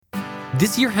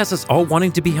This year has us all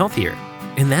wanting to be healthier,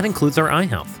 and that includes our eye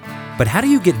health. But how do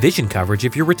you get vision coverage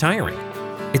if you're retiring?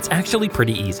 It's actually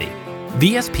pretty easy.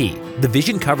 VSP, the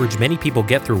vision coverage many people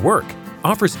get through work,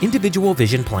 offers individual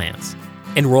vision plans.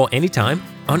 Enroll anytime,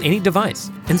 on any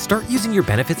device, and start using your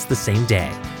benefits the same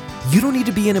day. You don't need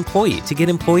to be an employee to get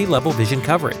employee-level vision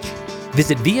coverage.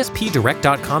 Visit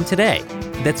vspdirect.com today.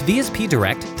 That's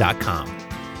vspdirect.com.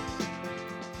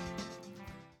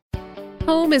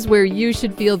 Home is where you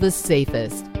should feel the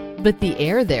safest, but the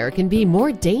air there can be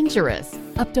more dangerous,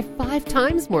 up to 5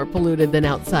 times more polluted than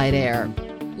outside air.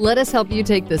 Let us help you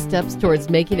take the steps towards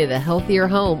making it a healthier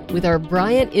home with our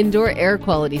Bryant Indoor Air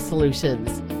Quality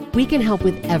Solutions. We can help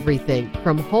with everything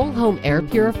from whole home air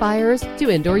purifiers to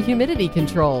indoor humidity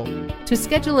control. To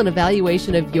schedule an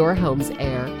evaluation of your home's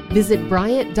air, visit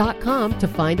Bryant.com to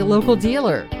find a local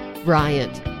dealer.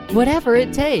 Bryant, whatever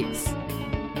it takes.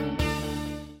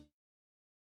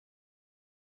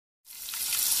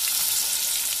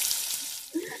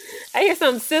 I hear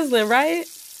something sizzling, right?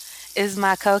 Is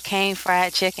my cocaine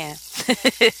fried chicken.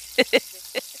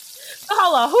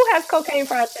 Hold on, who has cocaine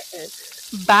fried chicken?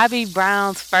 Bobby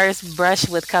Brown's first brush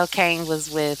with cocaine was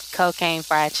with cocaine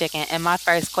fried chicken. And my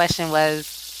first question was,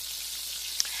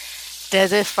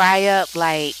 does it fry up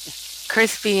like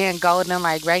crispy and golden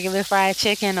like regular fried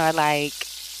chicken? Or like,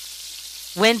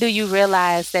 when do you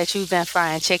realize that you've been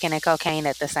frying chicken and cocaine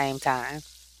at the same time?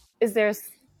 Is there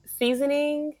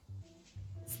seasoning,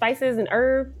 spices, and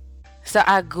herb? So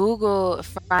I Googled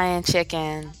frying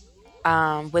chicken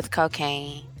with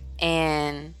cocaine,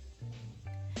 and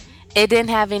it didn't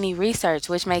have any research,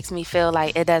 which makes me feel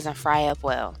like it doesn't fry up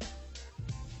well.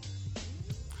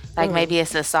 Like maybe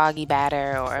it's a soggy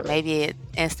batter, or maybe it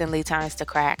instantly turns to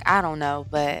crack. I don't know,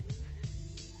 but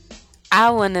I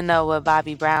want to know what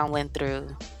Bobby Brown went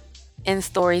through in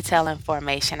storytelling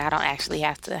formation. I don't actually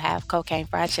have to have cocaine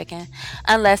fried chicken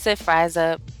unless it fries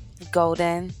up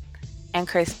golden and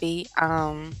crispy,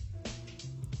 or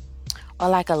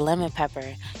like a lemon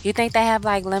pepper. You think they have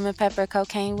like lemon pepper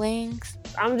cocaine wings?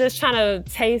 I'm just trying to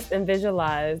taste and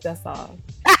visualize, that's all.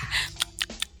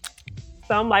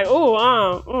 So I'm like, ooh,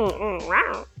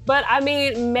 wow. But I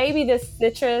mean, maybe the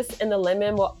citrus and the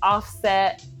lemon will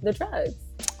offset the drugs.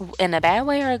 In a bad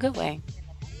way or a good way?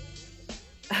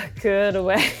 A good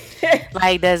way.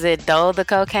 Like, does it dull the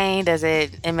cocaine? Does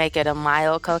it make it a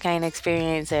mild cocaine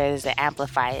experience, or does it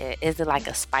amplify it? Is it like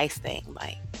a spice thing,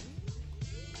 like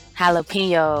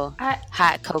jalapeno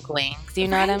hot coke wings? Do you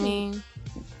know what I mean?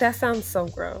 That sounds so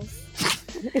gross.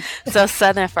 So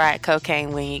southern fried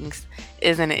cocaine wings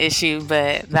isn't an issue,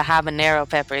 but the habanero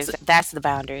peppers, that's the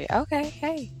boundary. Okay,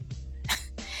 hey.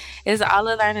 It's all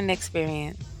a learning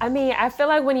experience. I mean, I feel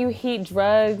like when you heat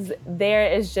drugs,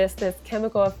 there is just this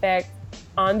chemical effect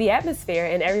on the atmosphere,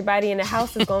 and everybody in the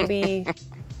house is going to be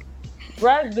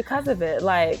drugged because of it.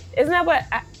 Like, isn't that what,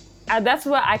 that's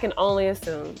what I can only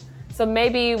assume. So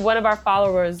maybe one of our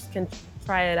followers can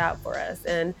try it out for us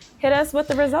and hit us with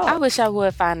the result. I wish I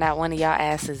would find out one of y'all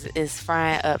asses is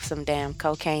frying up some damn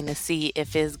cocaine to see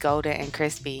if it's golden and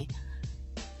crispy.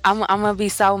 I'm going to be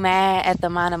so mad at the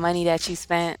amount of money that you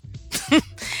spent.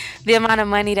 The amount of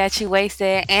money that you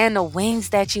wasted, and the wings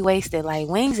that you wasted. Like,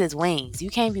 wings is wings. You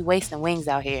can't be wasting wings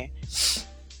out here.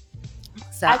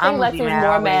 So I think Lexi's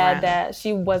more mad that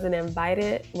she wasn't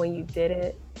invited when you did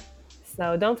it.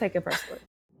 So don't take it personally.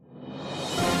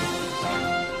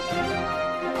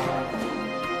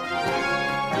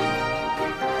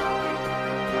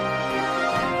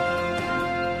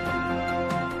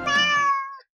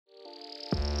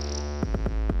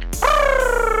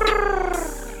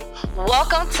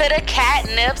 Welcome to the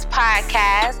Catnips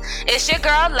podcast. It's your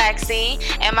girl Lexi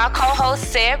and my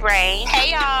co-host Sid Rain.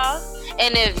 Hey y'all.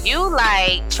 And if you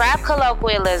like trap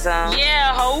colloquialism,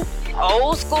 yeah, ho,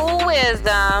 old school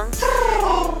wisdom,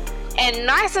 and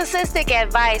narcissistic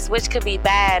advice, which could be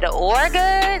bad or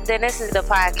good, then this is the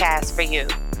podcast for you.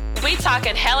 We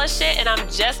talking hella shit, and I'm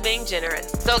just being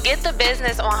generous. So get the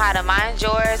business on how to mind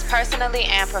yours personally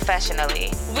and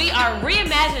professionally. We are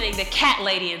reimagining the cat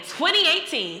lady in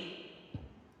 2018.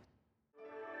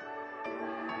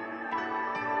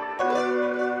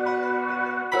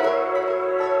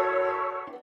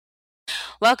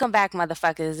 Welcome back,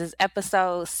 motherfuckers. This is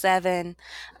episode 7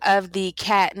 of the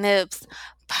Catnips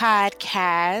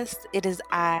podcast. It is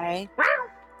I,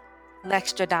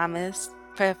 Lextradamus,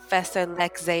 Professor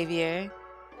Lex Xavier,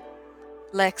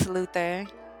 Lex Luthor,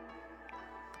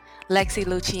 Lexi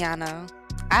Luciano.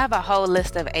 I have a whole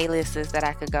list of aliases that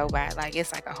I could go by. Like,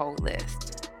 it's like a whole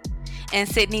list. And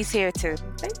Sydney's here too.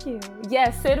 Thank you.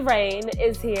 Yes, Sid Rain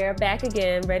is here, back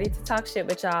again, ready to talk shit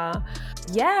with y'all.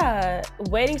 Yeah,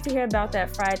 waiting to hear about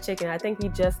that fried chicken. I think we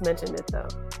just mentioned it though.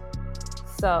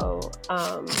 So,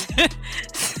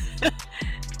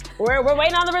 we're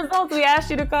waiting on the results. We asked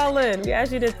you to call in. We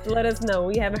asked you to let us know.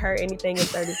 We haven't heard anything in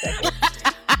 30 seconds.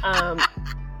 I'm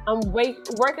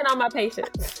working on my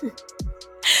patience.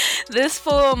 This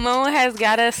full moon has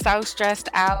got us so stressed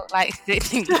out. Like,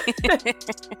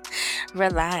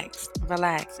 relax.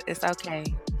 It's okay.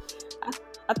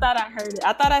 I thought I heard it.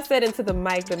 I thought I said into the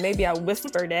mic, but maybe I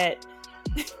whispered it.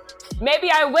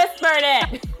 Maybe I whispered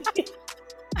it.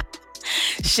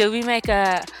 Should we make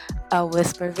a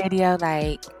whisper video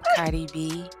like Cardi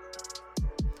B?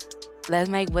 Let's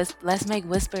make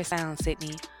whisper sounds,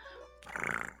 Sydney.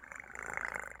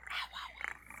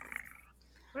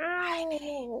 My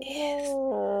name is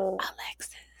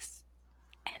Alexis,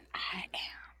 and I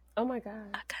am. Oh my God.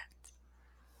 A cunt.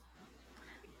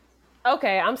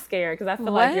 Okay, I'm scared because I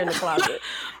feel like you're in the closet.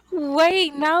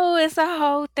 Wait, no, it's a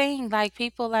whole thing. Like,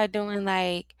 people are doing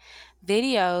like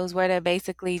videos where they're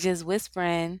basically just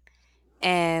whispering,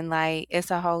 and like it's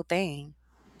a whole thing.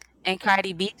 And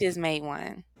Cardi B just made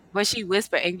one where she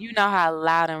whispered, and you know how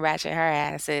loud and ratchet her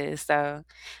ass is. So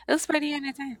it was pretty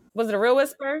entertaining. Was it a real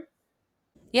whisper?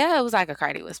 Yeah, it was like a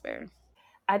Cardi whisper.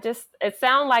 It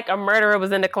sounded like a murderer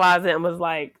was in the closet and was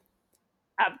like,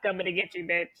 I'm coming to get you,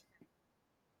 bitch.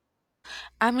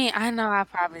 I mean, I know I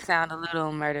probably sound a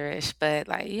little murderish, but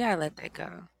like, you gotta let that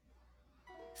go.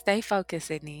 Stay focused,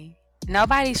 Sydney.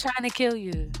 Nobody's trying to kill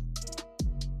you.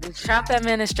 The Trump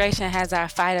administration has our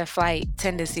fight or flight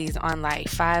tendencies on like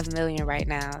 5 million right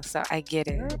now, so I get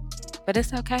it. But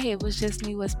it's okay. It was just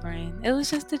me whispering. It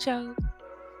was just a joke.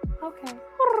 Okay.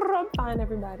 I'm fine,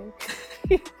 everybody.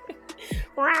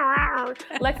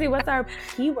 Lexi, what's our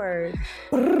P word?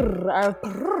 Word.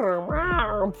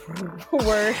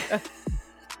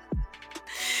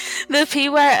 The P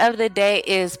word of the day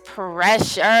is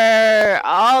pressure.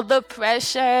 All the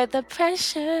pressure. The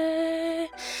pressure.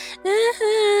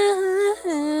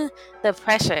 The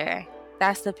pressure.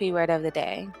 That's the P word of the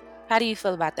day. How do you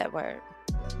feel about that word?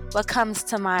 What comes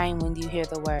to mind when you hear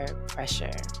the word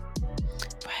pressure?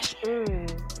 Pressure.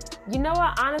 You know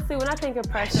what? Honestly, when I think of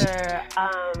pressure,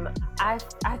 I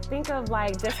think of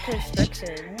like just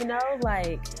constriction. You know,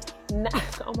 like,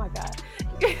 oh my God,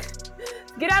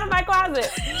 get out of my closet.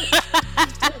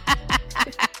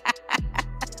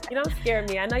 You don't scare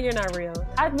me. I know you're not real.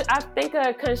 I think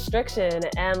of constriction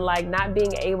and like not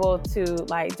being able to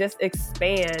like just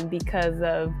expand because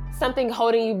of something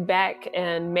holding you back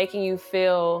and making you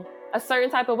feel a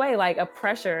certain type of way, like a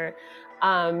pressure.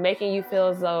 Making you feel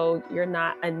as though you're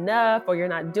not enough or you're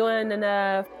not doing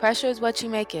enough. Pressure is what you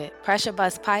make it. Pressure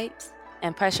busts pipes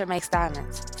and pressure makes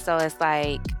diamonds. So it's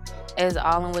like, it's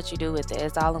all in what you do with it.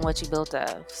 It's all in what you built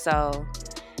of. So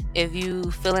if you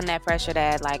feeling that pressure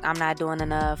that like, I'm not doing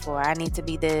enough, or I need to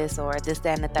be this, or this,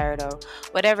 that, and the third, or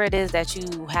whatever it is that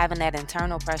you having that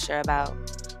internal pressure about,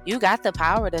 you got the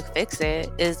power to fix it.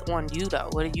 It's on you though.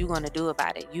 What are you going to do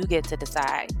about it? You get to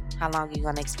decide how long you're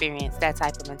going to experience that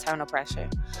type of internal pressure.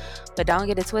 But don't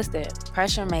get it twisted.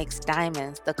 Pressure makes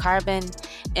diamonds. The carbon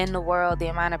in the world, the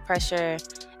amount of pressure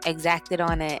exacted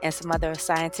on it, and some other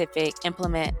scientific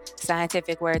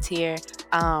words here,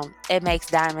 it makes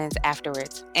diamonds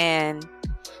afterwards. And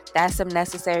that's some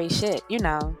necessary shit, you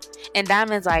know. And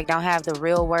diamonds like don't have the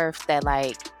real worth that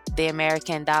like the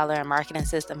American dollar and marketing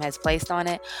system has placed on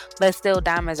it, but still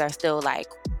diamonds are still like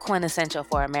quintessential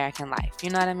for American life. You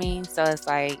know what I mean? So it's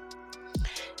like,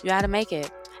 you gotta make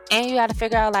it. And you gotta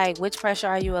figure out like which pressure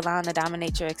are you allowing to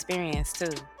dominate your experience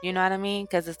too. You know what I mean?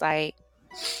 Because it's like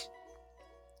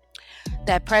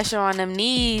that pressure on them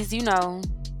knees, you know,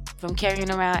 from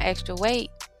carrying around extra weight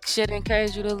should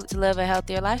encourage you to live a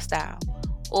healthier lifestyle.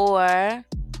 Or,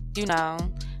 you know,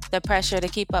 the pressure to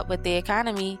keep up with the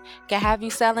economy can have you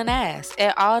selling ass.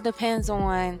 It all depends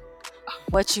on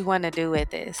what you want to do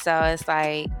with it. So it's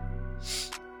like,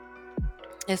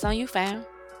 it's on you, fam.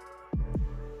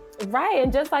 Right.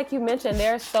 And just like you mentioned,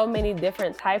 there are so many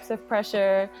different types of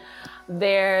pressure.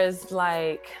 There's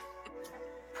like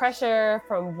pressure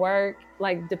from work,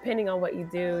 like depending on what you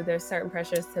do, there's certain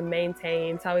pressures to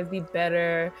maintain, to always be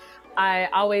better. I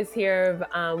always hear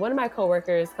of one of my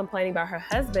coworkers complaining about her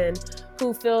husband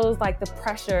who feels like the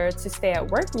pressure to stay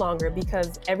at work longer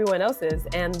because everyone else is.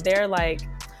 And they're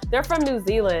from New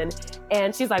Zealand.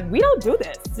 And she's like, we don't do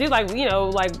this. She's like, you know,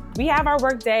 like we have our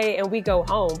work day and we go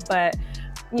home. But,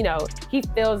 you know, he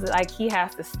feels like he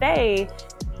has to stay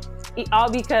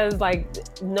all because like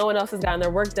no one else has gotten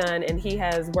their work done and he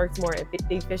has worked more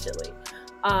efficiently.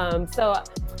 So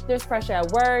there's pressure at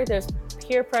work, there's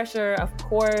peer pressure, of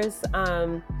course,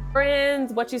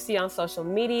 friends, what you see on social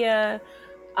media,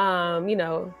 You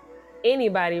know,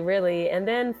 anybody really. And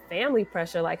then family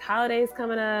pressure, like holidays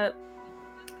coming up,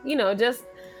 you know, just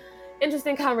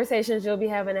interesting conversations you'll be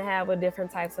having to have with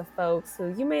different types of folks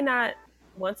who you may not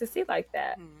want to see like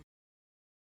that.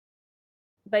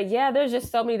 But yeah, there's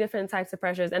just so many different types of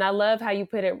pressures. And I love how you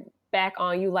put it back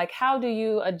on you. Like, how do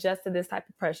you adjust to this type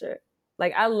of pressure?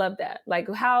 Like, I love that. Like,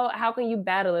 how can you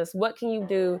battle this? What can you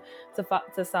do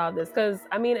to solve this? Because,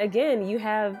 I mean, again, you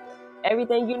have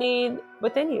everything you need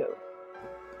within you.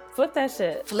 Flip that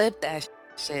shit. Flip that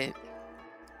shit.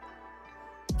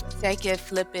 Take it,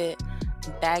 flip it,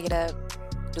 bag it up,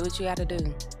 do what you gotta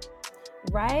do.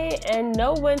 Right? And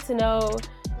know when to know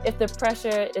if the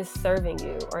pressure is serving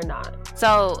you or not.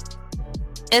 So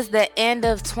it's the end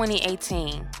of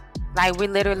 2018. Like, we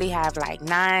literally have like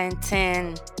 9,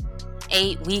 10,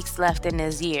 8 weeks left in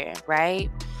this year, right?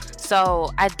 So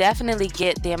I definitely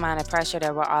get the amount of pressure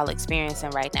that we're all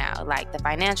experiencing right now. Like the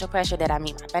financial pressure, that I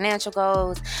meet my financial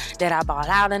goals, that I ball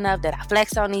out enough, that I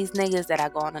flex on these niggas, that I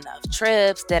go on enough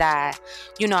trips, that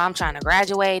I'm trying to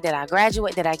graduate, that I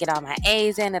get all my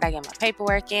A's in, that I get my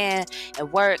paperwork in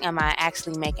at work. Am I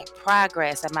actually making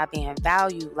progress? Am I being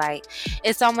valued? Like,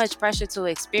 it's so much pressure to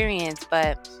experience,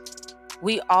 but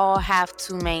we all have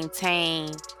to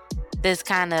maintain this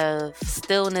kind of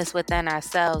stillness within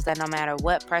ourselves, that no matter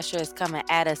what pressure is coming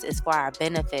at us, it's for our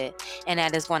benefit, and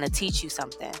that is going to teach you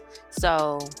something.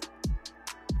 So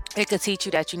it could teach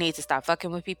you that you need to stop fucking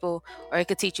with people, or it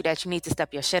could teach you that you need to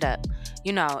step your shit up.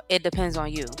 You know, it depends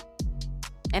on you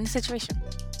and the situation.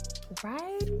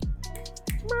 Right?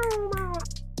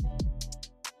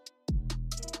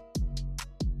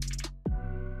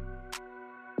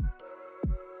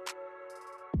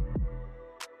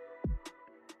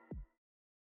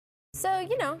 So,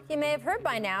 you may have heard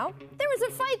by now, there was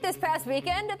a fight this past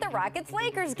weekend at the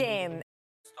Rockets-Lakers game.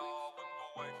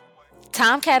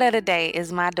 Tomcat of the day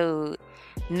is my dude,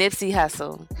 Nipsey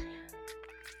Hussle.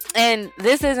 And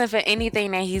this isn't for anything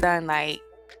that he's done, like,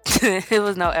 it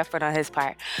was no effort on his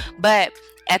part. But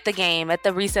at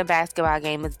the recent basketball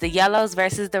game, it's the Yellows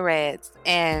versus the Reds.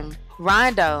 And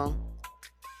Rondo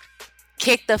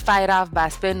kicked the fight off by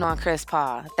spitting on Chris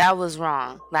Paul. That was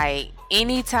wrong. Like,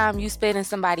 anytime you spit in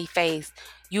somebody's face,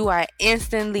 you are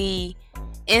instantly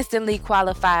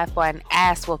qualified for an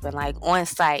ass whooping, like on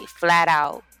site, flat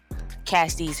out,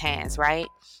 catch these hands, right?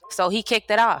 So he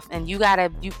kicked it off, and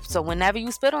so whenever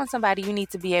you spit on somebody, you need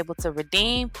to be able to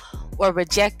redeem or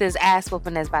reject this ass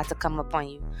whooping that's about to come upon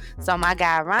you. So my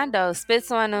guy Rondo spits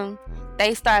on him,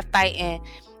 they start fighting,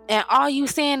 and all you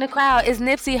see in the crowd is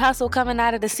Nipsey Hussle coming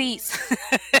out of the seats,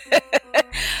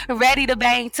 ready to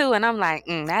bang too. And I'm like,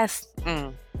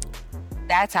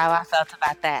 that's how I felt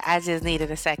about that. I just needed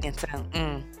a second to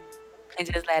and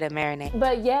just let it marinate.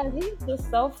 But yeah, he's just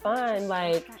so fun.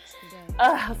 Like,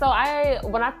 so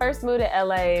when I first moved to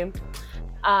LA,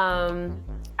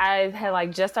 I had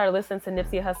like just started listening to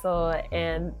Nipsey Hussle,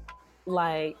 and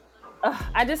like,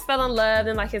 I just fell in love.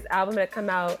 And like his album had come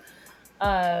out,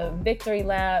 Victory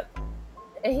Lap,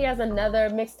 and he has another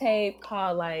mixtape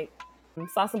called like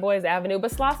Slauson Boys Avenue,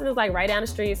 but Slauson is like right down the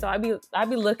street, so I'd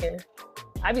be looking,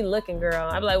 girl.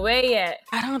 I'd be like, where you at?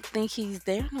 I don't think he's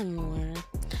there no more.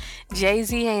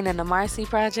 Jay-Z ain't in the Marcy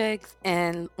Projects,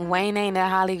 and Wayne ain't at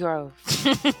Holly Grove.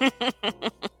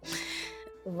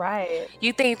 Right.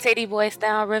 You think Titty Boy stay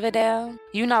on Riverdale?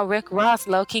 You know Rick Ross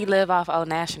low-key live off Old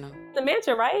National. The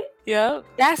mansion, right? Yep.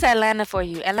 That's Atlanta for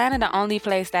you. Atlanta the only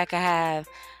place that could have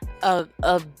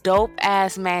a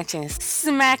dope-ass mansion.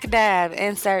 Smack dab,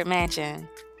 insert mansion.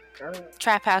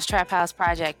 Trap house,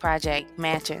 project,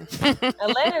 mansion.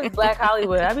 Atlanta is Black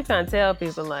Hollywood. I be trying to tell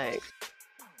people, like...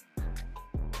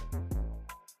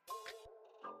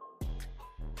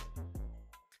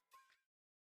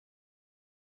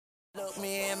 Look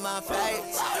me in my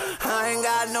face. I ain't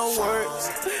got no words.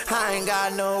 I ain't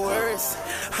got no words.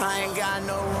 I ain't got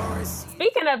no words.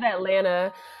 Speaking of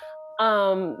Atlanta,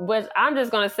 which I'm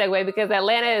just gonna segue, because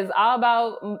Atlanta is all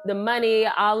about the money,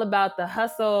 all about the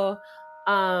hustle,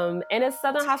 and it's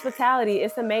Southern hospitality.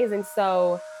 It's amazing.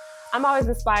 So I'm always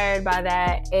inspired by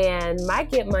that. And my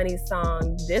Get Money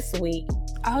song this week,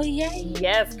 oh yeah,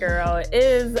 yes, girl,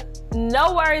 is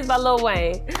No Worries by Lil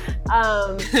Wayne.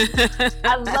 I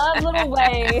love Lil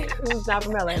Wayne, who's not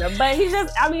from Atlanta, but he's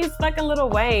fucking Lil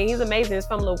Wayne. He's amazing. He's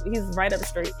right up the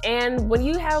street. And when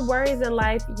you have worries in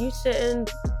life, you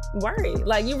shouldn't worry.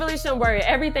 Like, you really shouldn't worry.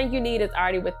 Everything you need is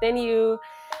already within you.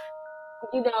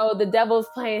 You know, the devil's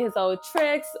playing his old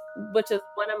tricks, which is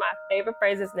one of my favorite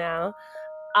phrases now.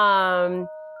 And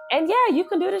yeah, you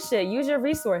can do this shit. Use your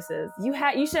resources. You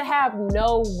should have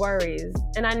no worries.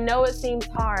 And I know it seems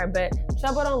hard, but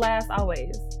trouble don't last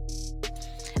always.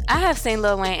 I have seen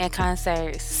Lil Wayne in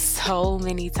concert so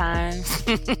many times.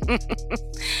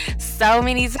 So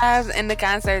many times, and the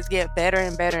concerts get better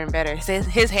and better and better.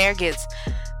 His hair gets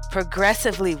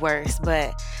progressively worse,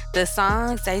 but the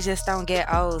songs, they just don't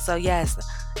get old. So yes,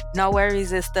 No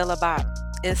Worries is still a bop.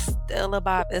 It's still a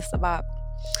bop. It's a bop.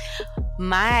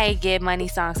 My Get Money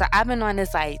song. So I've been on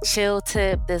this like chill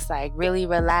tip, this like really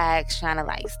relaxed, trying to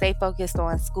like stay focused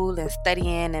on school and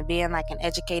studying and being like an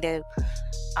educated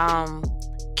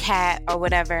cat or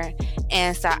whatever.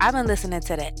 And so I've been listening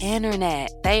to the internet.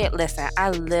 I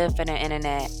live for the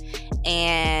internet.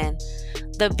 And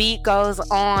the beat goes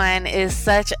on is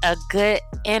such a good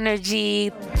energy.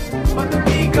 When the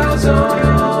beat goes on,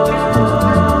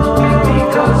 the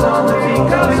beat goes on, the beat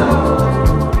goes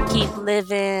on. Keep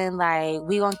living, like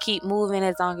we gonna keep moving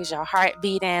as long as your heart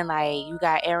beating, like you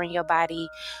got air in your body,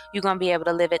 you're gonna be able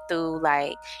to live it through.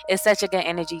 Like it's such a good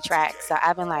energy track. So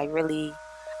I've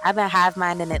been hive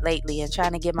minding it lately and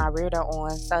trying to get my reader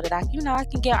on so that I can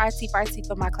get artsy fartsy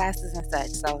for my classes and such.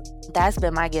 So that's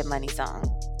been my Get Money song.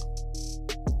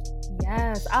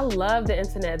 Yes, I love the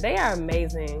internet. They are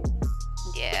amazing.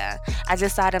 Yeah, I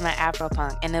just saw them at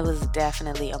Afropunk and it was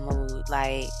definitely a mood.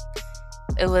 Like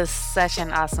it was such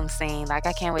an awesome scene. Like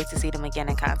I can't wait to see them again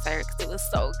in concert because it was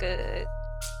so good.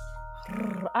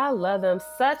 I love them.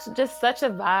 Such a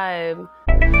vibe.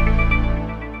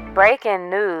 Breaking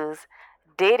news.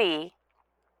 Diddy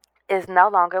is no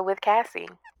longer with Cassy.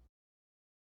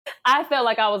 I felt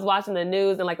like I was watching the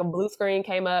news and like a blue screen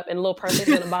came up and a little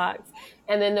person in a box.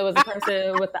 And then there was a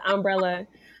person with the umbrella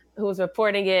who was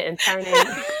reporting it and turning.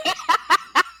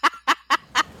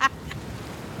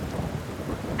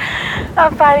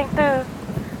 I'm fighting through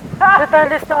the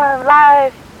thunderstorm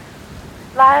live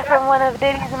from one of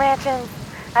Diddy's mansions.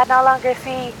 I no longer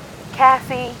see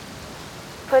Cassy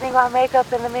putting on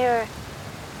makeup in the mirror.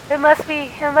 It must be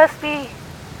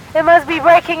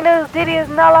breaking news. Diddy is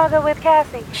no longer with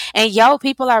Cassy. And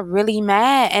people are really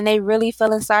mad and they really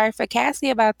feeling sorry for Cassy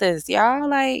about this. Y'all,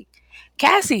 like,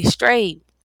 Cassy straight.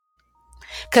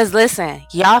 Cause listen,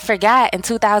 y'all forgot in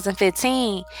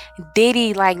 2015,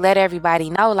 Diddy like let everybody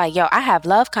know, like, yo, I have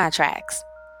love contracts.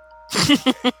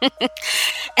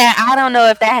 And I don't know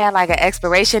if that had like an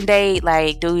expiration date.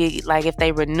 Like, do we like if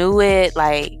they renew it?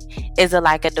 Like, is it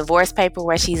like a divorce paper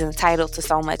where she's entitled to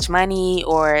so much money,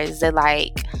 or is it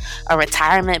like a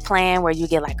retirement plan where you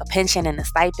get like a pension and a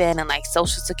stipend and like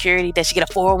Social Security? Does she get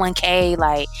a 401k?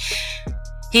 Like,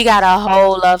 he got a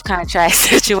whole love contract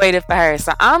situated for her.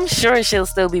 So I'm sure she'll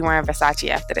still be wearing Versace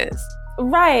after this.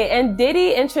 Right. And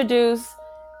Diddy introduced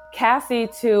Cassy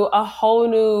to a whole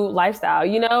new lifestyle.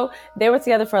 You know, they were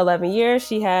together for 11 years.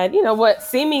 She had, what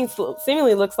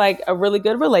seemingly looks like a really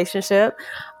good relationship.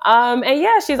 And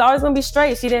yeah, she's always going to be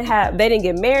straight. They didn't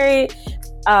get married.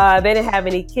 They didn't have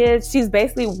any kids. She's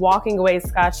basically walking away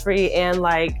scotch-free and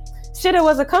like, shit, it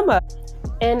was a come up.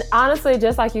 And honestly,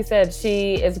 just like you said,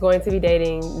 she is going to be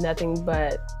dating nothing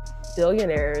but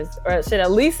billionaires, or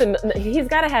he's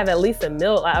got to have at least a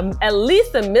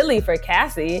milli for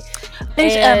Cassy.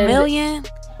 Bitch, a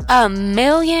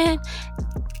million?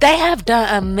 They have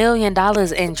done $1 million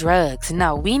in drugs.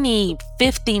 No, we need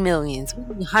 50 millions.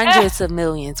 We need hundreds of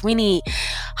millions. We need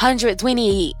hundreds. We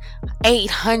need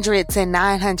 800s and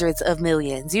 900s of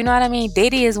millions. You know what I mean?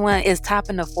 Diddy is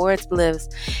topping the Forbes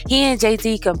list. He and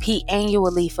Jay-Z compete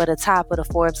annually for the top of the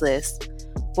Forbes list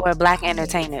for black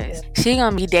entertainers. She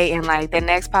gonna be dating like the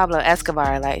next Pablo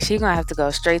Escobar. Like, she gonna have to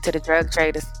go straight to the drug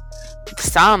traders.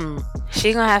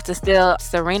 She gonna have to steal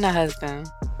Serena husband.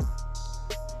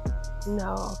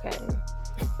 No, okay.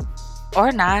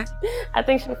 Or not. I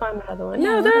think she'll find another one.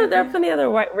 No, there are plenty of other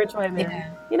rich white men.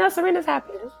 Yeah. Serena's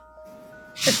happy.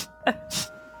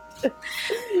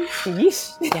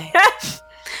 Yeesh. Yeah.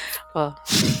 Well.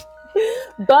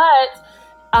 But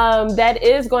that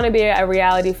is going to be a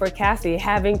reality for Cassy,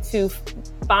 having to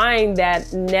find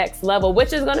that next level,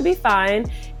 which is going to be fine.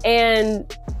 And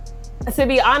to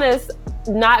be honest,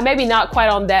 maybe not quite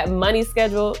on that money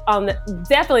schedule,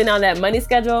 definitely not on that money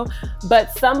schedule,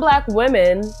 but some black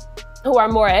women who are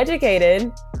more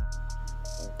educated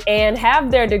and have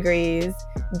their degrees,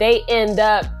 they end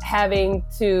up having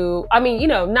to,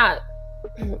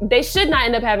 they should not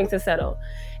end up having to settle.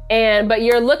 But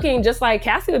you're looking just like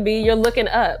Cassy would be, you're looking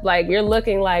up. Like, you're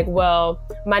looking like, well,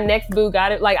 my next boo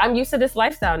got it. Like, I'm used to this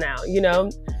lifestyle now,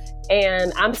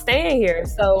 and I'm staying here.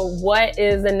 So what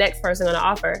is the next person going to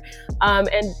offer?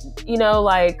 And, you know,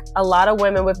 like a lot of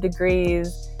women with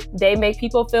degrees, they make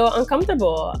people feel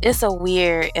uncomfortable. It's a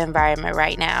weird environment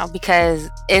right now because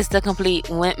it's the complete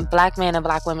black men and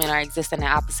black women are existing in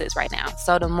opposites right now.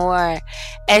 So the more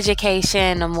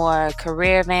education, the more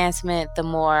career advancement, the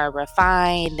more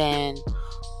refined and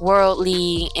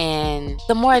worldly and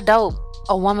the more dope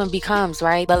a woman becomes,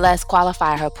 right? The less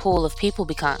qualified her pool of people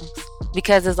becomes.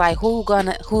 Because it's like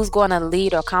who's gonna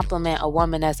lead or compliment a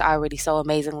woman that's already so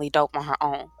amazingly dope on her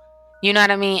own? You know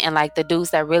what I mean? And like the dudes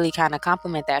that really kind of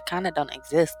compliment that kind of don't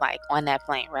exist like on that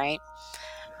plane, right?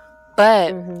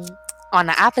 But on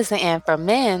the opposite end, for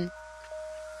men,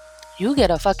 you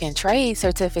get a fucking trade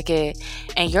certificate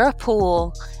and your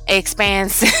pool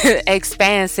expands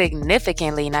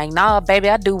significantly. Like, nah, baby,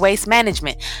 I do waste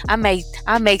management. I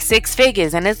make 6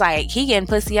 figures, and it's like he getting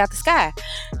pussy out the sky.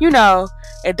 You know,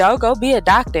 and don't go be a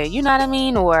doctor. You know what I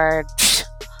mean? Or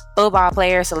football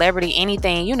player, celebrity,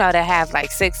 anything, you know, that have like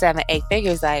 6, 7, 8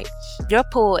 figures. Like, your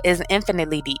pool is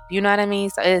infinitely deep. You know what I mean?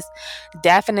 So it's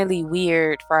definitely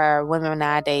weird for women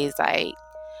nowadays, like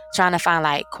trying to find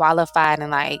like qualified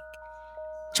and like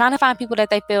trying to find people that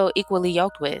they feel equally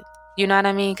yoked with. You know what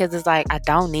I mean? Because it's like, I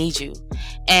don't need you.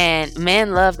 And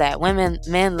men love that.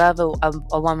 Men love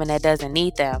a woman that doesn't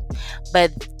need them.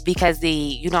 But because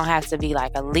you don't have to be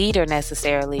like a leader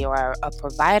necessarily or a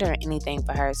provider or anything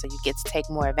for her, so you get to take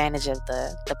more advantage of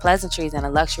the pleasantries and the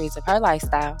luxuries of her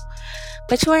lifestyle.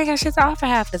 But you ain't got shit to offer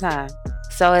half the time.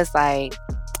 So it's like,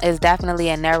 it's definitely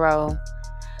a narrow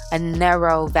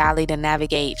valley to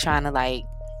navigate, trying to like,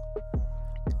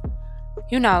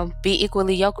 you know, be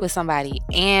equally yoked with somebody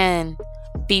and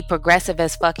be progressive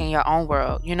as fuck in your own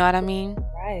world. You know what I mean?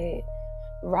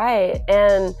 Right.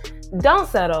 And don't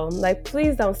settle. Like,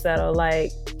 please don't settle.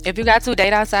 Like, if you got to,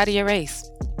 date outside of your race.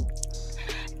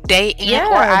 Date in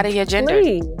or out of your gender.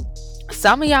 Please.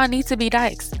 Some of y'all need to be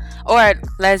dykes or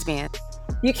lesbian.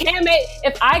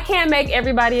 If I can't make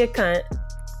everybody a cunt.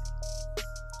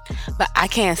 But I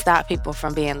can't stop people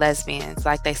from being lesbians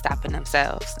like they stopping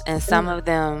themselves. And some of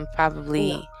them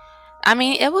probably, I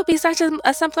mean, it would be such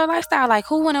a simpler lifestyle. Like,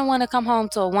 who wouldn't want to come home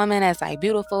to a woman that's like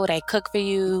beautiful? They cook for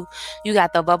you. You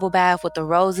got the bubble bath with the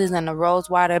roses and the rose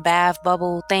water bath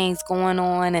bubble things going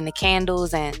on and the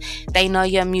candles, and they know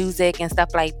your music and stuff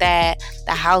like that.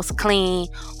 The house clean.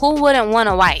 Who wouldn't want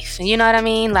a wife? You know what I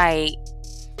mean? Like,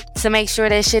 to make sure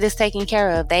that shit is taken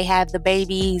care of. They have the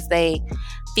babies. They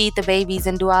feed the babies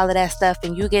and do all of that stuff,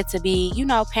 and you get to be, you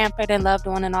know, pampered and loved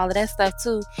on and all of that stuff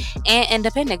too, and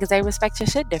independent because they respect your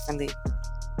shit differently.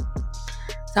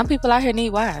 Some people out here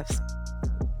need wives,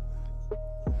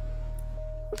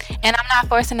 and I'm not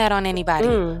forcing that on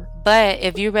anybody. But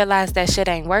if you realize that shit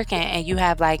ain't working and you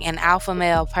have like an alpha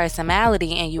male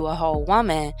personality and you a whole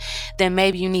woman, then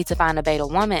maybe you need to find a beta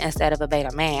woman instead of a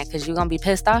beta man, because you're gonna be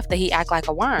pissed off that he act like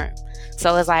a worm.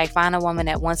 So it's like, find a woman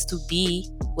that wants to be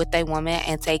with a woman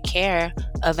and take care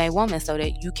of a woman so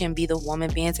that you can be the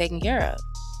woman being taken care of.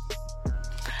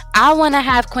 I want to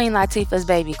have Queen Latifah's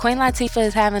baby. Queen Latifah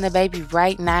is having a baby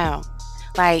right now.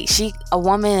 Like, a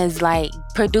woman is like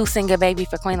producing a baby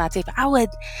for Queen Latifah. I would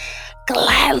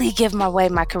gladly give away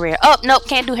my career. Oh, nope,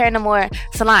 can't do hair no more.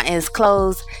 Salon is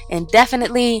closed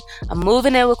indefinitely. I'm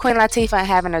moving in with Queen Latifah and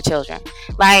having her children.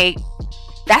 Like,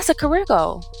 that's a career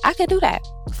goal. I could do that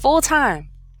full time.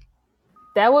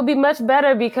 That would be much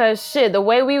better, because shit, the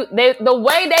way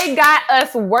they got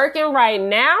us working right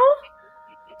now,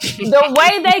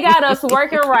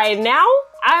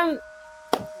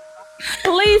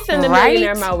 please send a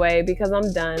millionaire my way, because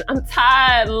I'm done. I'm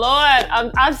tired, Lord.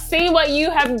 I've seen what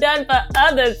you have done for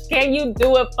others. Can you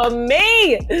do it for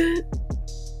me?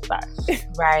 Sorry.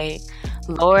 Right.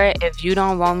 Lord, if you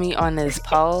don't want me on this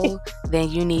pole, then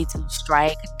you need to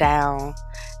strike down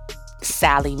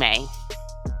Sally Mae.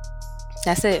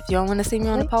 That's it. If you don't want to see me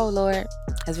on the pole, Lord,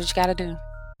 that's what you got to do.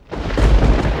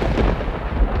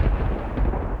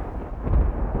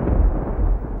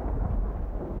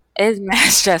 It's mad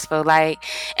stressful. Like,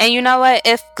 and you know what?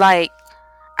 If like,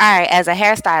 all right, as a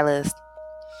hairstylist,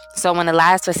 so when the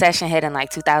last recession hit in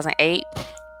like 2008,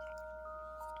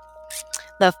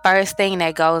 the first thing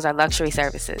that goes are luxury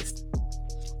services.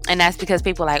 And that's because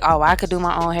people are like, oh, I could do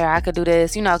my own hair. I could do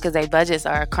this, you know, because their budgets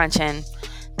are crunching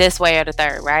this way or the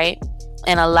third, right?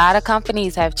 And a lot of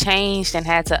companies have changed and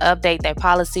had to update their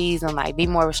policies and like be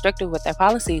more restrictive with their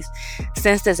policies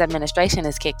since this administration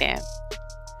has kicked in.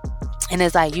 And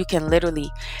it's like, you can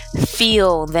literally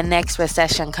feel the next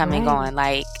recession coming on.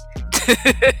 Like,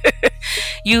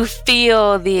 you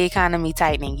feel the economy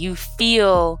tightening. You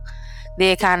feel the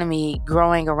economy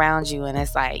growing around you, and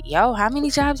it's like, yo, how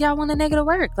many jobs y'all want a nigga to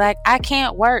work? Like, I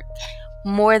can't work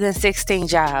more than 16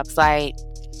 jobs. Like,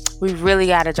 we really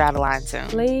got to draw the line soon.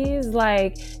 Please,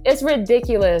 like, it's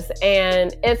ridiculous.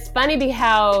 And it's funny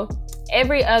how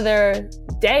every other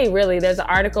day, really, there's an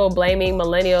article blaming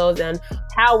millennials and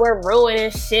how we're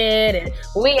ruining shit and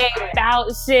we ain't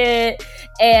about shit.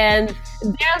 And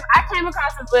I came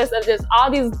across this list of just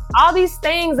all these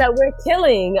things that we're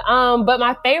killing. But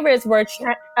my favorites were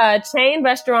chain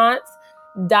restaurants,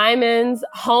 diamonds,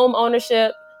 home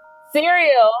ownership,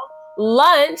 cereal,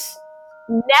 lunch,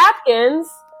 napkins,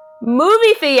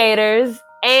 movie theaters,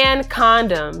 and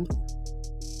condoms.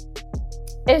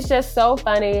 It's just so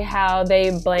funny how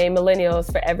they blame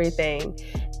millennials for everything.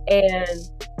 And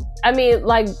I mean,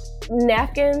 like,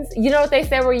 napkins, you know what they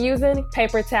said we're using?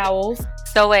 Paper towels.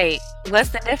 So wait, what's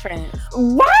the difference?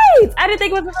 Right! I didn't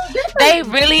think it was a real difference. They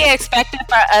really expected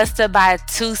for us to buy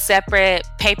 2 separate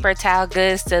paper towel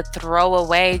goods to throw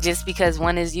away just because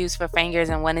one is used for fingers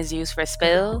and one is used for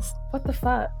spills? What the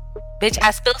fuck? Bitch,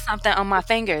 I spilled something on my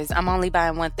fingers. I'm only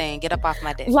buying one thing. Get up off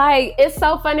my dick. Like, it's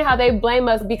so funny how they blame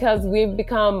us because we've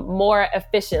become more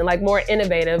efficient, like more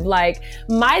innovative. Like,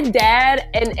 my dad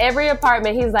in every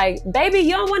apartment, he's like, baby,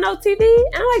 you don't want no TV?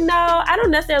 And I'm like, no, I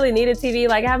don't necessarily need a TV.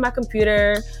 Like, I have my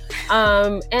computer.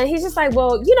 And he's just like,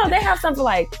 well, you know, they have something for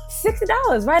like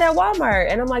 $60 right at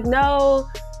Walmart. And I'm like, no,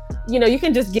 you know, you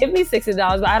can just give me $60,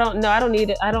 but I don't need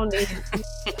it. I don't need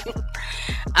it.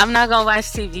 I'm not gonna watch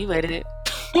TV with it.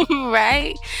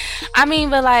 Right? I mean,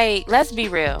 but like, let's be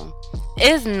real.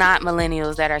 It's not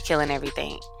millennials that are killing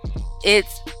everything.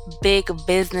 It's big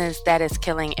business that is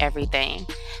killing everything.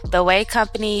 The way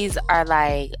companies are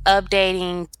like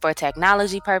updating for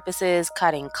technology purposes,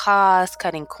 cutting costs,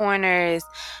 cutting corners,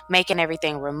 making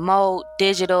everything remote,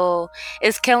 digital,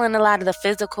 is killing a lot of the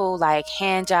physical, like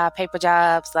hand job, paper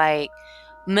jobs, like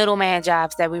middleman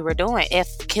jobs that we were doing. It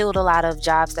killed a lot of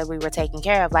jobs that we were taking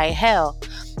care of. Like, hell,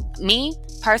 me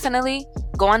personally,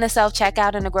 going to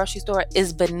self-checkout in the grocery store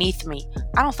is beneath me.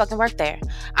 I don't fucking work there.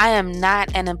 I am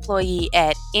not an employee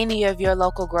at any of your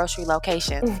local grocery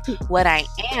locations. What I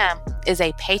am is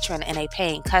a patron and a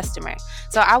paying customer.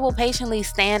 So I will patiently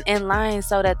stand in line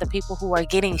so that the people who are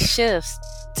getting shifts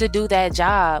to do that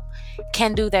job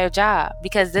can do their job.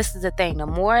 Because this is the thing, the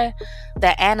more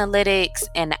the analytics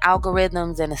and the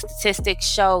algorithms and the statistics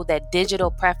show that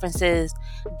digital preferences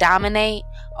dominate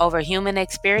over human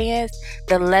experience,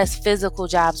 the less physical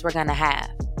jobs we're gonna have.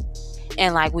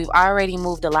 And like, we've already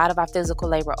moved a lot of our physical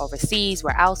labor overseas.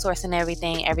 We're outsourcing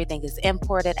everything is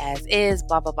imported as is,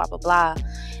 blah blah blah blah blah.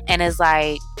 And it's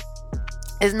like,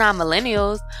 it's not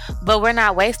millennials, but we're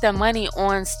not wasting money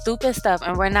on stupid stuff,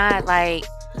 and we're not like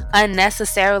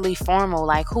unnecessarily formal.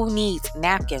 Like, who needs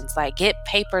napkins? Like, get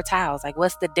paper towels. Like,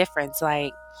 what's the difference?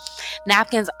 Like,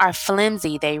 napkins are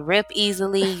flimsy, they rip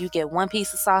easily, you get one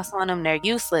piece of sauce on them, they're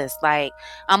useless. Like,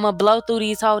 I'm gonna blow through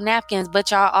these whole napkins, but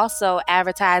y'all also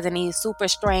advertising these super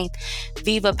strength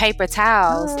Viva paper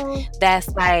towels that's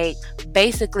like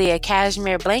basically a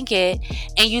cashmere blanket,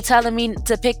 and you telling me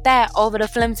to pick that over the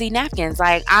flimsy napkins.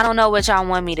 Like, I don't know what y'all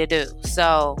want me to do.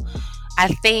 So I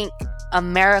think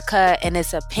America, in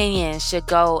its opinion, should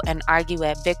go and argue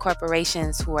at big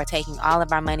corporations who are taking all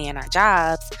of our money and our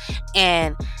jobs,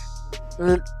 and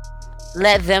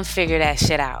let them figure that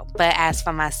shit out. But as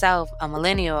for myself, a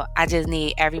millennial, I just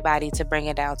need everybody to bring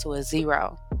it down to a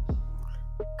 0.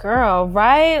 Girl,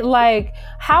 right? Like,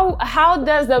 how do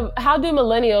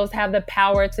millennials have the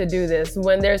power to do this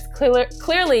when there's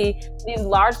clearly these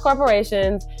large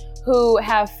corporations who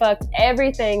have fucked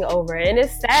everything over? And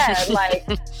it's sad. Like,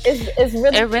 it's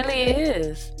really, it really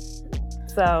is.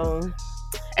 So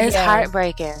it's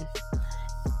heartbreaking.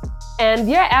 And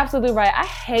you're absolutely right. I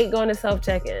hate going to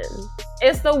self-check-in.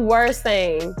 It's the worst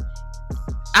thing.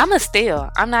 I'm a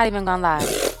steal. I'm not even gonna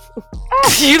lie.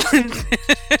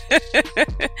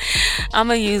 I'm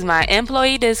gonna use my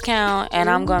employee discount, and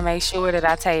I'm gonna make sure that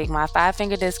I take my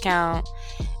 5-finger discount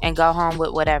and go home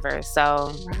with whatever.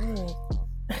 So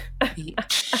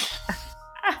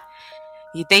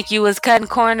you think you was cutting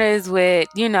corners with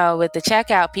the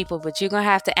checkout people, but you're gonna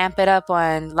have to amp it up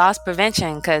on loss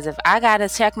prevention, because if I gotta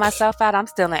check myself out, I'm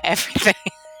stealing everything.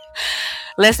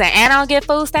 Listen, and I don't get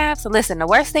food stamps. Listen, the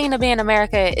worst thing to be in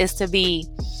America is to be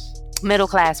middle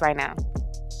class right now.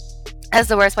 That's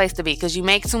the worst place to be, because you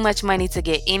make too much money to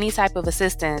get any type of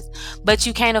assistance, but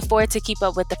you can't afford to keep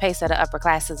up with the pace of the upper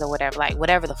classes or whatever, like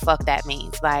whatever the fuck that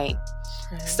means. Like,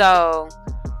 so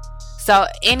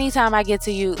anytime I get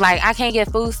to you, like, I can't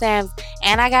get food stamps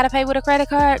and I gotta pay with a credit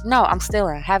card. No, I'm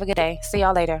stealing. Have a good day. See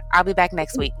y'all later. I'll be back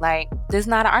next week. Like, this is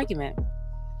not an argument.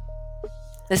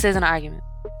 This isn't an argument.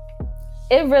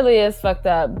 It really is fucked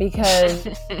up because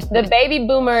the baby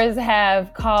boomers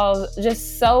have caused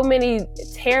just so many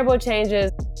terrible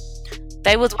changes.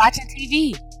 They was watching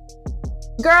TV.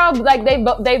 Girl, like they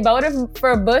voted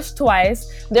for Bush twice.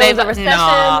 There was a recession.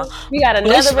 No, we got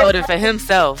another Bush recession. voted for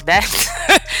himself. That's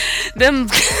them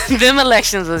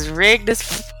elections was rigged as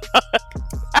fuck.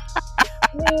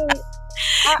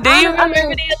 Do you remember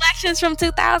the elections from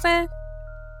 2000?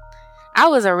 I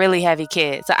was a really heavy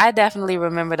kid, so I definitely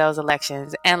remember those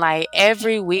elections. And like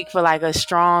every week for like a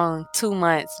strong 2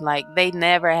 months, like they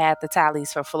never had the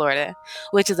tallies for Florida,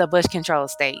 which is a Bush-controlled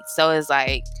state. So it's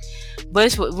like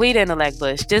Bush, we didn't elect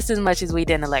Bush just as much as we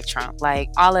didn't elect Trump. Like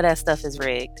all of that stuff is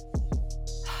rigged.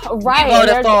 Right. We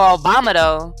voted for Obama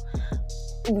though.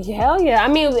 Hell yeah. I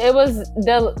mean, it was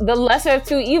the lesser of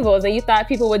two evils, and you thought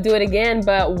people would do it again,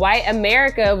 but white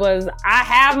America was, I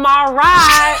have my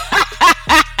right.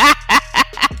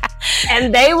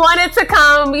 And they wanted to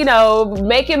come,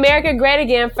 make America great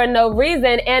again for no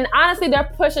reason. And honestly,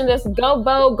 they're pushing this, go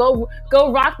vote, go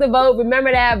rock the vote, remember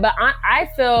that. But I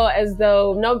feel as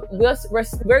though, no,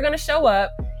 we're going to show up,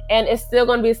 and it's still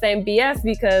going to be the same BS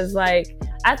because, like,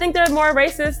 I think they're more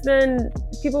racist than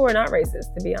people who are not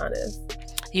racist, to be honest.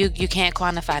 You can't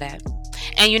quantify that.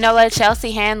 And you know what?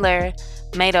 Chelsea Handler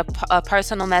made a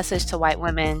personal message to white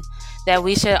women that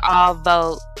we should all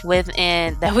vote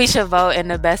in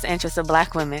the best interest of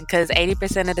black women, because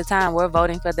 80% of the time we're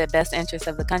voting for the best interest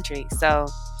of the country. So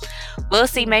we'll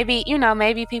see. Maybe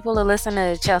people will listen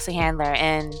to Chelsea Handler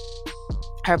and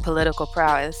her political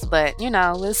prowess, but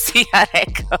we'll see how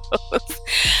that goes.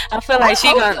 I feel like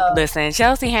she gonna listen.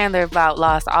 Chelsea Handler about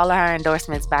lost all of her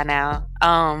endorsements by now.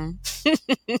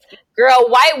 Girl,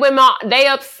 white women, they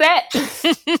upset.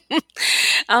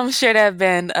 I'm sure there have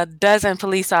been a dozen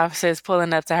police officers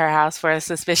pulling up to her house for a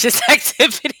suspicious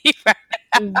activity right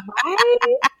now.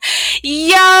 Right?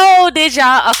 Yo, did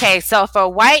y'all? Okay, so for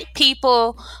white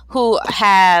people who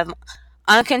have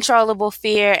uncontrollable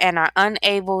fear and are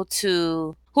unable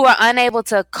to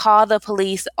call the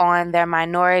police on their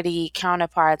minority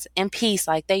counterparts in peace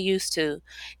like they used to,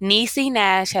 Niecy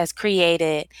Nash has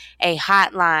created a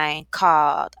hotline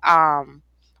called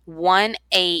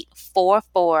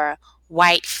 1844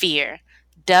 White Fear.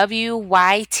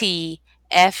 WYTFEAR.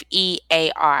 It's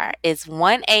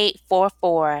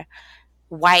 1844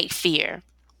 White Fear.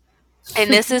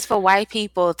 And this is for white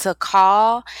people to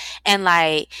call and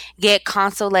like get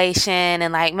consolation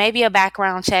and like maybe a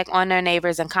background check on their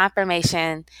neighbors and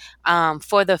confirmation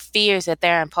for the fears that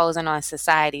they're imposing on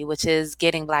society, which is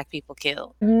getting black people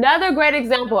killed. Another great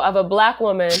example of a black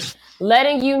woman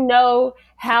letting you know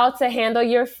how to handle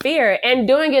your fear and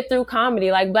doing it through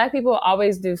comedy. Like black people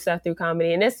always do stuff through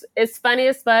comedy, and it's funny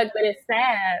as fuck, but it's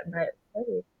sad, but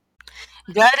funny.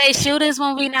 Girl, they shoot us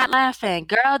when we not laughing.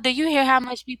 Girl, do you hear how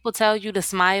much people tell you to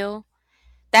smile?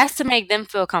 That's to make them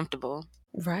feel comfortable.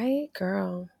 Right,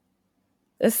 girl.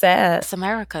 It's sad. It's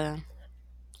America.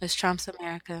 It's Trump's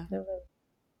America.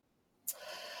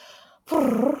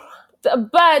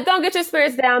 But don't get your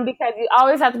spirits down because you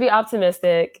always have to be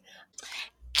optimistic.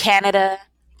 Canada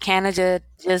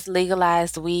just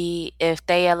legalized weed. If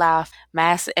they allow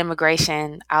mass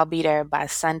immigration, I'll be there by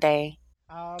Sunday.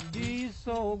 I'll be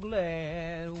so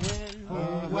glad when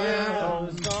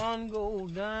the sun goes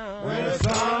down. When the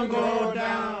sun goes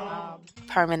down.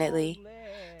 Permanently.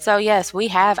 So yes, we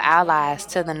have allies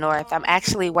to the north. I'm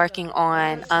actually working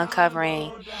on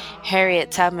uncovering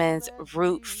Harriet Tubman's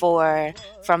route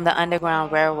from the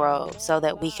Underground Railroad so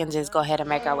that we can just go ahead and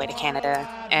make our way to Canada.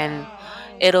 And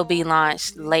it'll be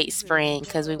launched late spring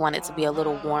because we want it to be a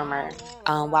little warmer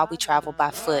while we travel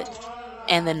by foot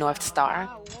in the North Star.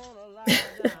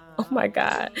 Oh my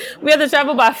God. We have to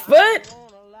travel by foot?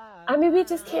 I mean, we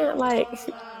just can't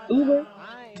Uber.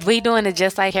 We doing it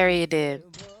just like Harriet did.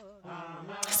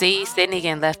 See, Sydney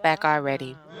getting left back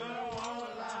already.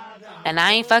 And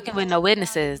I ain't fucking with no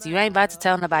witnesses. You ain't about to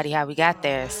tell nobody how we got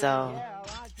there, so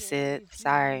Sid,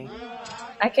 sorry.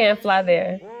 I can't fly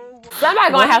there.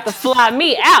 Somebody gonna have to fly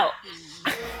me out.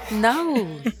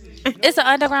 No. It's an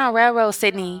Underground Railroad,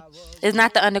 Sydney. It's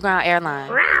not the Underground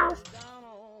Airline.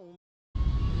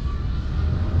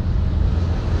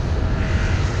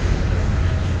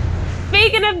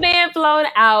 Speaking of being flown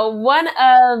out, one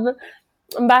of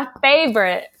my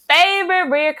favorite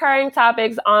reoccurring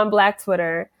topics on Black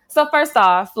Twitter. So first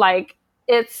off,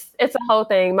 it's a whole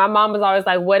thing. My mom was always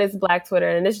like, what is Black Twitter?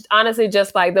 And it's honestly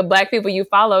just like the Black people you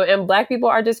follow, and Black people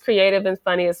are just creative and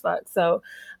funny as fuck. So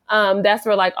that's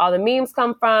where all the memes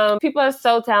come from. People are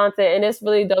so talented, and it's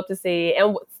really dope to see.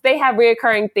 And they have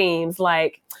reoccurring themes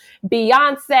like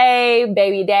Beyonce,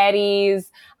 baby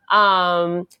daddies,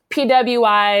 PWIs,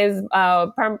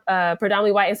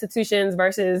 predominantly white institutions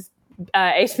versus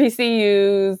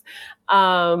HBCUs,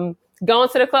 going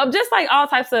to the club, just like all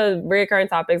types of recurring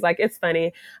topics. Like, it's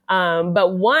funny.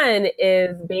 But one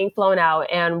is being flown out.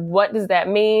 And what does that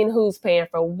mean? Who's paying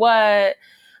for what?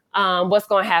 What's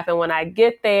going to happen when I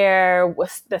get there?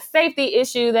 What's the safety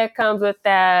issue that comes with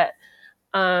that?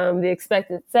 The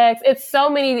expected sex. It's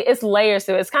layers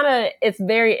to it. It's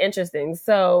very interesting.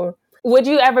 So would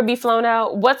you ever be flown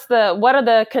out? What are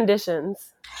the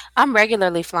conditions? I'm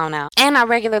regularly flown out, and I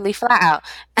regularly fly out.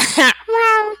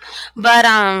 But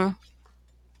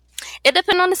it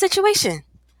depends on the situation.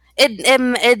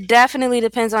 It definitely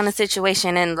depends on the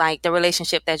situation and like the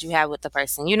relationship that you have with the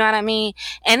person. You know what I mean?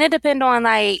 And it depends on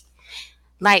like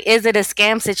is it a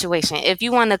scam situation? If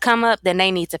you want to come up, then they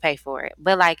need to pay for it.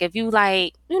 But like if you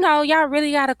like, y'all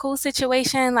really got a cool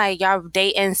situation, like y'all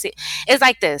dating, it's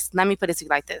like this. Let me put it to you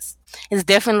like this. It's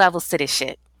different levels to this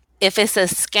shit. If it's a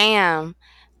scam,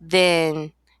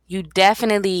 then you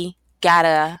definitely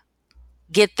gotta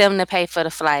get them to pay for the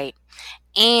flight.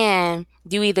 And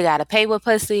you either gotta pay with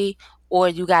pussy or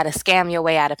you gotta scam your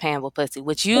way out of paying with pussy,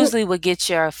 which usually would get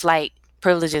your flight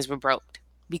privileges revoked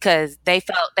because they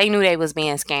knew they was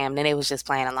being scammed and they was just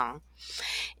playing along.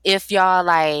 If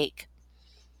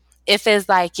it's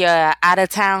like your out of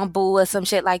town boo or some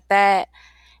shit like that,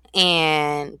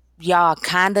 and y'all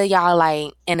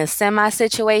like in a semi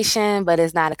situation, but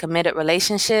it's not a committed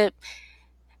relationship,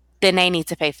 then they need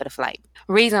to pay for the flight.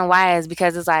 Reason why is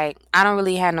because it's like, I don't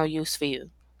really have no use for you.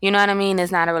 You know what I mean?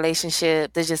 It's not a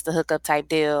relationship. It's just a hookup type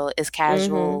deal. It's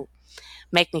casual.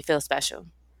 Make me feel special.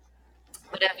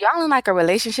 But if y'all in like a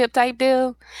relationship type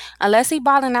deal, unless he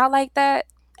balling out like that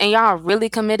and y'all really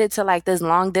committed to like this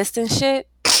long distance shit,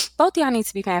 both y'all need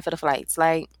to be paying for the flights.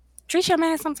 Like, treat your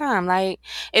man sometime. Like,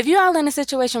 if you all in a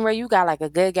situation where you got like a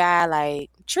good guy, like,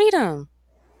 treat him.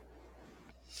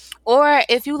 Or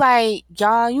if you like,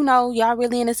 y'all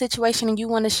really in a situation and you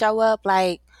want to show up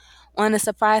like on a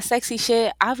surprise sexy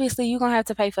shit, obviously you're going to have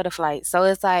to pay for the flight. So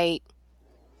it's like,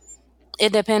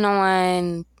 it depends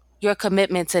on your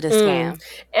commitment to the scam.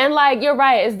 And like, you're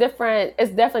right. It's different.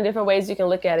 It's definitely different ways you can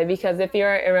look at it, because if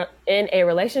you're in a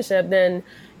relationship, then,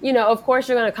 of course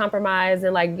you're going to compromise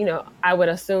and like, I would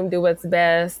assume do what's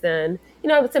best and,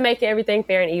 to make everything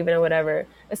fair and even or whatever,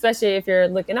 especially if you're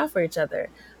looking out for each other.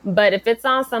 But if it's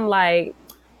on some like,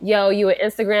 yo, you an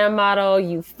Instagram model,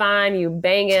 you fine, you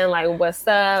banging, like, what's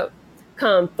up?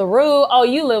 Come through. Oh,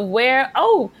 you live where?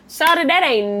 Oh, shawty, that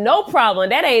ain't no problem.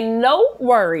 That ain't no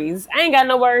worries. I ain't got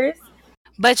no worries.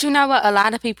 But you know what? A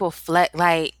lot of people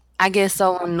like, I get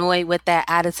so annoyed with that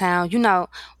out of town.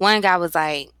 One guy was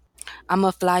like, I'm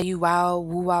gonna fly you out,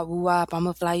 woo wop, woo wop. I'm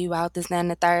gonna fly you out, this, that,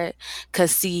 and the third.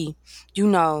 Cause see,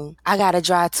 I gotta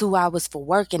drive 2 hours for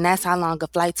work, and that's how long a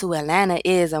flight to Atlanta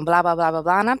is, and blah, blah, blah, blah,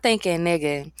 blah. And I'm thinking,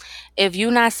 nigga, if you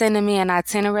not sending me an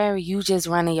itinerary, you just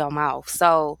running your mouth.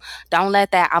 So don't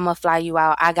let that I'm gonna fly you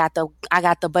out. I got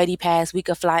the buddy pass. We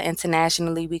could fly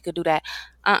internationally. We could do that.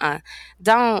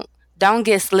 Don't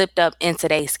get slipped up into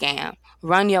they scam.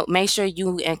 Make sure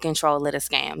you in control of the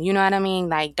scam. You know what I mean?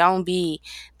 Like, don't be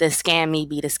the scammy,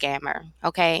 be the scammer.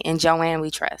 Okay? And Joanne,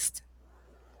 we trust.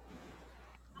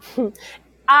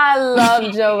 I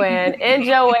love Joanne. And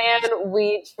Joanne,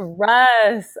 we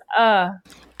trust.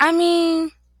 I mean,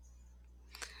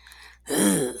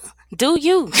 do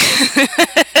you?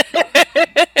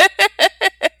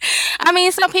 I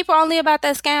mean, some people only about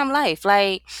that scam life.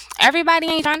 Like, everybody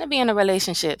ain't trying to be in a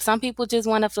relationship. Some people just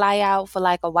want to fly out for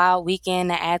like a wild weekend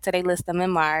to add to their list of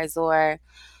memoirs. Or,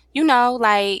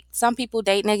 like some people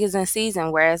date niggas in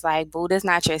season where it's like, boo, this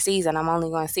not your season. I'm only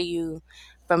going to see you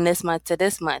from this month to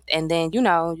this month. And then,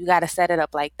 you got to set it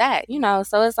up like that,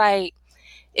 So it's like,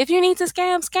 if you need to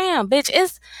scam,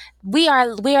 bitch. We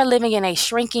are living in a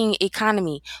shrinking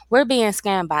economy. We're being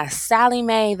scammed by Sally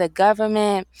Mae, the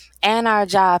government, and our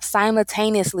jobs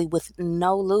simultaneously with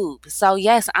no lube. So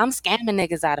yes, I'm scamming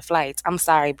niggas out of flights. I'm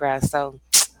sorry, bruh. So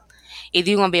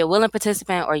either you're gonna be a willing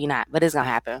participant or you're not, but it's gonna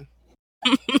happen.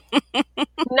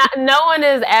 No one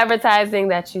is advertising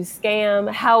that you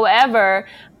scam. However,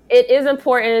 it is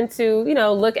important to,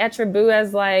 look at your boo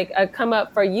as like a come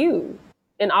up for you.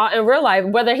 In real life,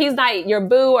 whether he's not your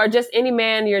boo or just any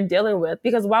man you're dealing with,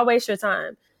 because why waste your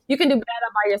time? You can do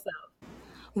better by yourself.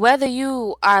 Whether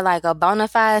you are like a bona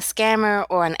fide scammer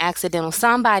or an accidental,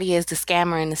 somebody is the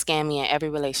scammer and the scammy in every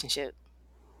relationship.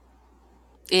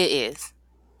 It is.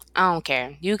 I don't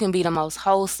care. You can be the most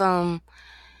wholesome.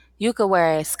 You could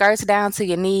wear skirts down to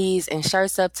your knees and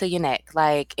shirts up to your neck,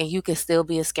 like, and you could still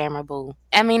be a scammer boo.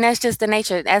 I mean, that's just the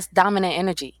nature. That's dominant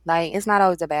energy. Like, it's not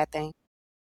always a bad thing.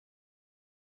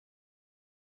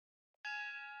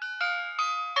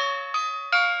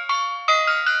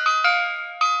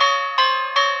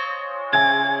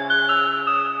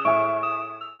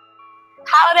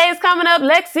 coming up.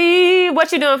 Lexi, what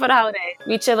you doing for the holidays?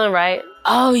 We chilling, right?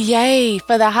 Oh, yay.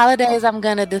 For the holidays, I'm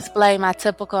going to display my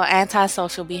typical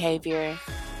antisocial behavior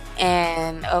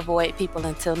and avoid people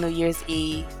until New Year's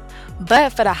Eve.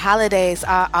 But for the holidays,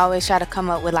 I always try to come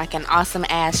up with like an awesome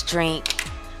ass drink.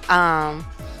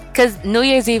 Because New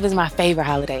Year's Eve is my favorite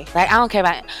holiday. Like,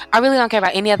 I really don't care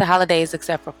about any other holidays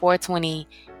except for 420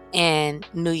 and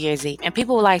New Year's Eve. And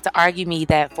people would like to argue me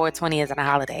that 420 isn't a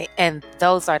holiday. And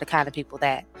those are the kind of people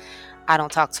that I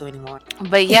don't talk to anymore.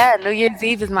 But yeah, New Year's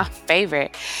Eve is my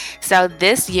favorite. So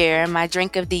this year, my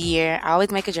drink of the year, I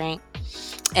always make a drink,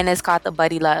 and it's called the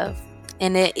Buddy Love.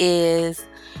 And it is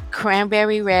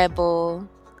cranberry Red Bull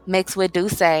mixed with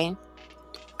Douce,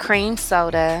 cream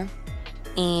soda,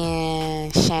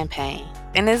 and champagne.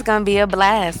 And it's gonna be a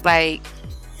blast. Like,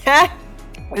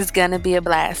 it's gonna be a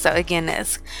blast. So again,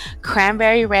 it's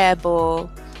cranberry Red Bull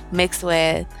mixed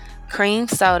with cream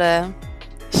soda,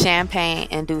 champagne,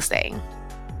 and Douce. And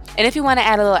if you want to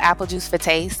add a little apple juice for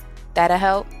taste, that'll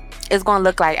help. It's going to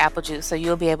look like apple juice, so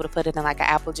you'll be able to put it in like an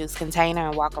apple juice container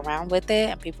and walk around with it,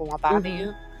 and people won't bother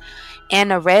you.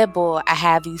 And the Red Bull, I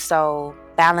have you so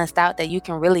balanced out that you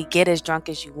can really get as drunk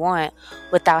as you want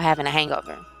without having a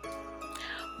hangover.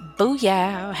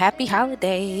 Booyah. Happy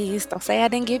holidays. Don't say I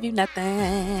didn't give you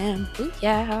nothing.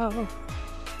 Booyah.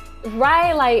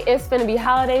 Right, like it's gonna be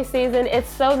holiday season. It's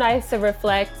so nice to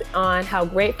reflect on how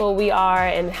grateful we are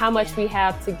and how much we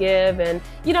have to give, and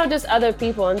just other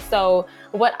people. And so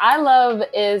what I love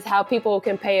is how people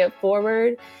can pay it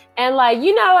forward. And like,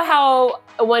 how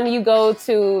when you go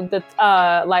to the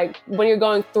like when you're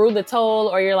going through the toll,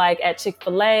 or you're like at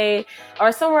Chick-fil-A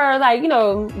or somewhere like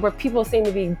where people seem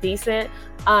to be decent,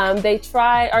 they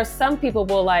try, or some people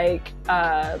will like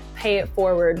pay it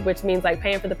forward, which means like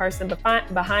paying for the person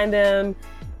behind them,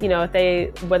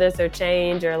 if whether it's their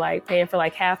change, or like paying for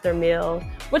like half their meal,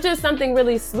 which is something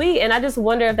really sweet. And I just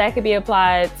wonder if that could be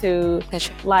applied to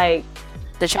like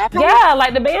the trap. Yeah,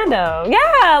 like the bando.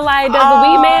 Yeah, like does the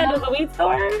weed man, does the weed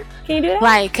store? Can you do that?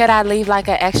 Like, could I leave like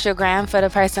an extra gram for the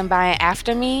person buying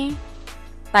after me,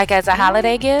 like as a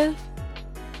holiday gift?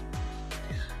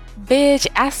 Bitch,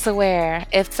 I swear,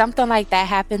 if something like that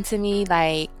happened to me,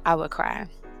 like, I would cry.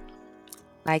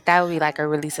 Like, that would be like a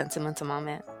really sentimental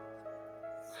moment.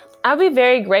 I'd be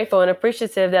very grateful and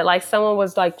appreciative that like someone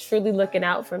was like truly looking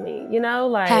out for me,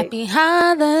 like happy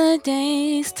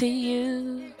holidays to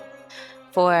you.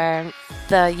 For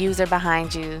the user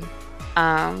behind you,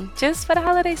 just for the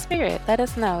holiday spirit, let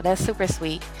us know. That's super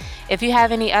sweet. If you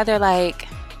have any other like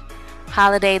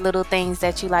holiday little things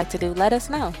that you like to do, let us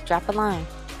know. Drop a line.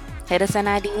 Hit us in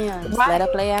our DMs. Right. Let us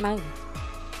play our name.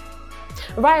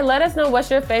 Right. Let us know what's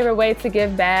your favorite way to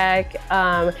give back.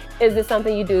 Is it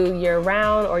something you do year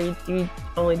round, or you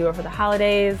only do it for the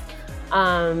holidays?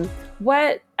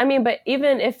 But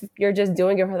even if you're just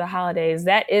doing it for the holidays,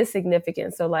 that is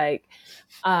significant. So like,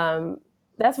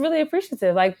 that's really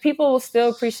appreciative. Like, people will still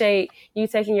appreciate you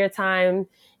taking your time,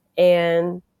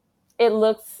 and it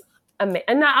looks amazing.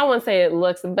 And I won't say it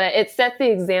looks, but it sets the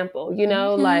example,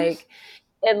 like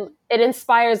it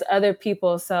inspires other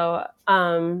people. So,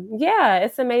 yeah,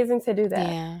 it's amazing to do that.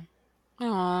 Yeah.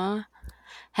 Aw.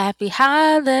 Happy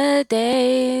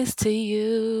holidays to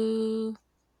you.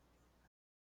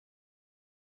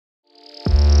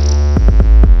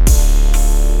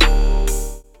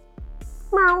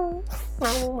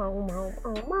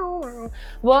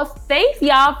 Well, thanks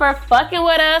y'all for fucking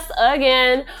with us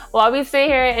again while we sit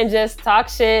here and just talk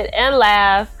shit and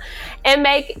laugh and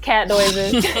make cat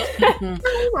noises.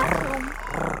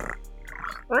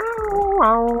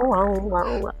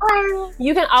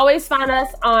 You can always find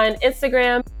us on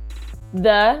Instagram,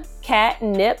 the Cat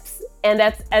Nips, and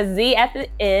that's a Z at the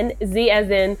end, Z as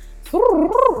in.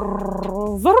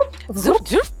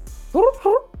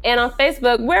 And on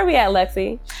Facebook, where are we at,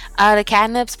 Lexi? The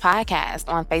Catnips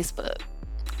Podcast on Facebook.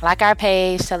 Like our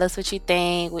page, tell us what you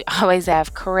think. We always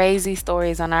have crazy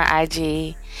stories on our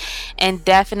IG. And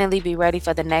definitely be ready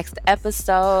for the next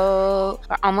episode.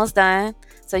 We're almost done.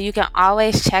 So you can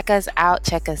always check us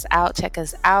out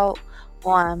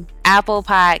on Apple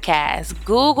Podcasts,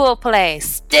 Google Play,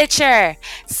 Stitcher,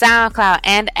 SoundCloud,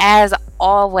 and as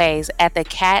always at the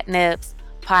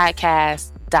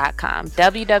catnipspodcast.com.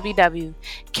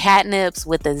 www.catnips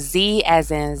with a Z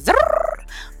as in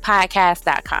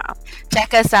podcast.com.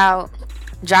 Check us out.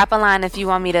 Drop a line if you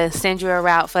want me to send you a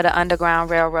route for the Underground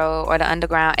Railroad or the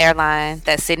Underground Airline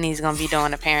that Sydney's going to be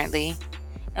doing apparently.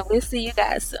 And we'll see you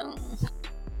guys soon.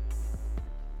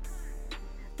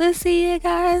 We'll see you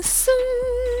guys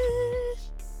soon.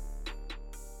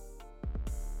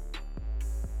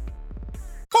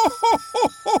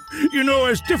 You know,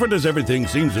 as different as everything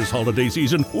seems this holiday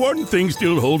season, one thing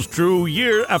still holds true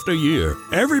year after year.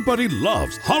 Everybody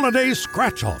loves holiday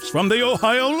scratch-offs from the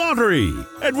Ohio Lottery.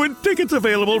 And with tickets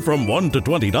available from $1 to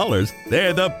 $20,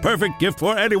 they're the perfect gift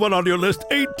for anyone on your list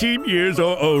 18 years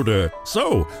or older.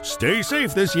 So, stay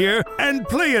safe this year and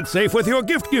play it safe with your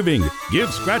gift giving.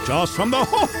 Give scratch-offs from the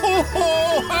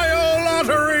Ohio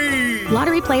Lottery!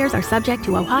 Lottery players are subject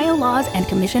to Ohio laws and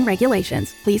commission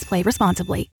regulations. Please play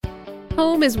responsibly.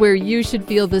 Home is where you should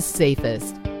feel the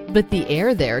safest, but the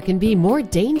air there can be more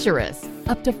dangerous,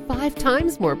 up to 5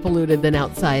 times more polluted than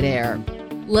outside air.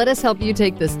 Let us help you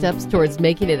take the steps towards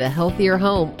making it a healthier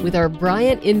home with our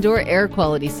Bryant Indoor Air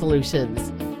Quality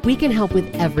Solutions. We can help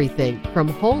with everything from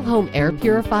whole home air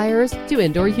purifiers to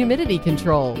indoor humidity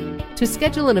control. To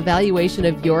schedule an evaluation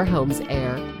of your home's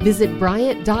air, visit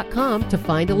Bryant.com to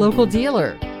find a local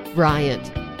dealer. Bryant,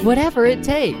 whatever it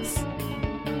takes.